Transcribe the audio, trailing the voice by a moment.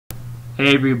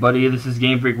Hey everybody, this is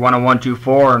Game Freak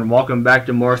 10124 and welcome back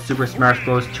to more Super Smash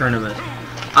Bros. Tournament.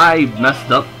 I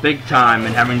messed up big time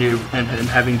in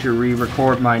having to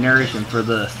re-record my narration for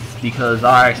this because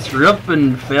I screwed up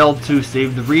and failed to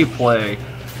save the original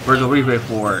replay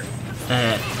for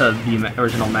it, the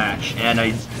original match, and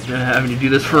I having to do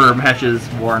this for matches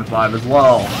 4 and 5 as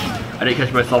well. I didn't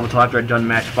catch myself until after I'd done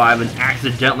match 5 and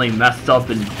accidentally messed up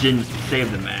and didn't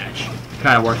save the match.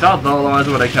 Kind of worked out though, otherwise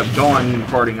I would have kept going and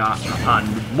recording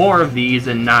on more of these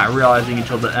and not realizing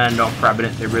until the end, oh crap, I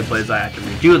didn't save replays, I had to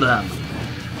redo them.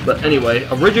 But anyway,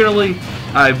 originally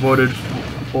I voted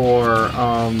for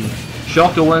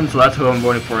Shulk to win, so that's who I'm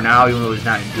voting for now, even though he's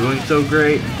not doing so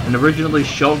great. And originally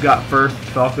Shulk got first,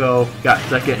 Falco got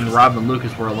second, and R.O.B and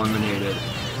Lucas were eliminated.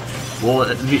 Will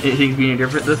anything be any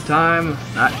different this time?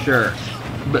 Not sure.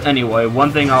 But anyway,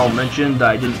 one thing I'll mention that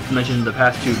I didn't mention in the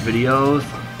past 2 videos,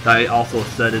 that I also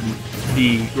said in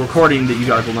the recording that you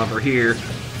guys will never hear,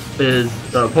 is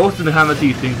post in the comments who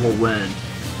you think will win.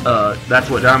 That's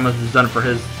what Darmas has done for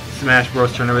his Smash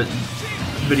Bros. Tournament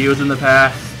videos in the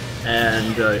past,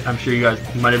 and I'm sure you guys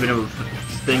might have been able to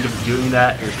think of doing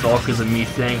that yourself because of me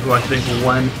saying who I think will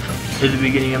win at the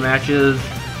beginning of matches.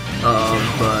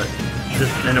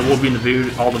 And it will be in the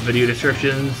video, all the video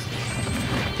descriptions,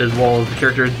 as well as the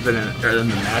characters in the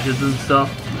matches and stuff.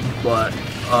 But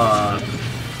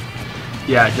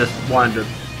yeah, I just wanted to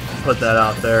put that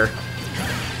out there.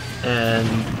 And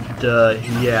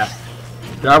yeah,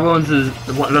 the other ones is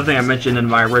another thing I mentioned in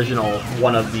my original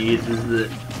one of these is that,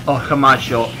 oh come on,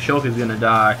 Shulk is gonna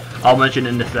die. I'll mention it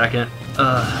in a second.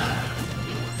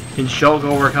 Can Shulk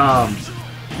overcome?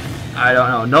 I don't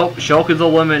know. Nope, Shulk is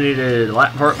eliminated.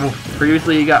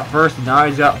 Previously he got first, now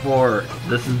he's got 4.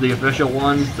 This is the official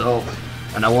one, so,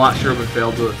 and I'm not sure if it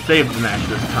failed to save the match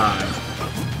this time.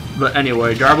 But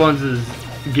anyway, Darbones is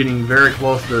getting very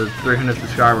close to 300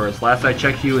 subscribers. Last I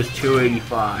checked, he was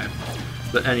 285.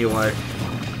 But anyway,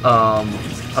 if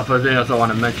there's anything else I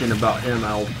want to mention about him,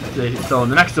 I'll say so in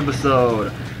the next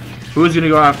episode. Who's gonna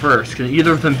go on first? Can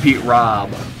either of them beat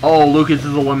R.O.B? Oh, Lucas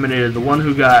is eliminated. The one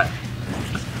who got,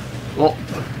 well,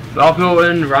 Falco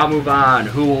and R.O.B move on.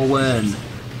 Who will win?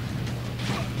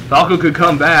 Falco could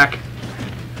come back.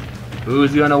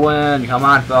 Who's gonna win? Come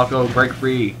on, Falco, break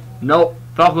free. Nope.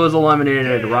 Falco is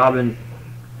eliminated. Robin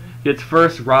gets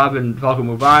first. R.O.B and Falco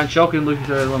move on. Shulk and Lucas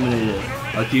are eliminated.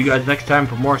 I'll see you guys next time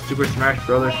for more Super Smash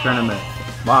Bros. Tournament.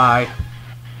 Bye.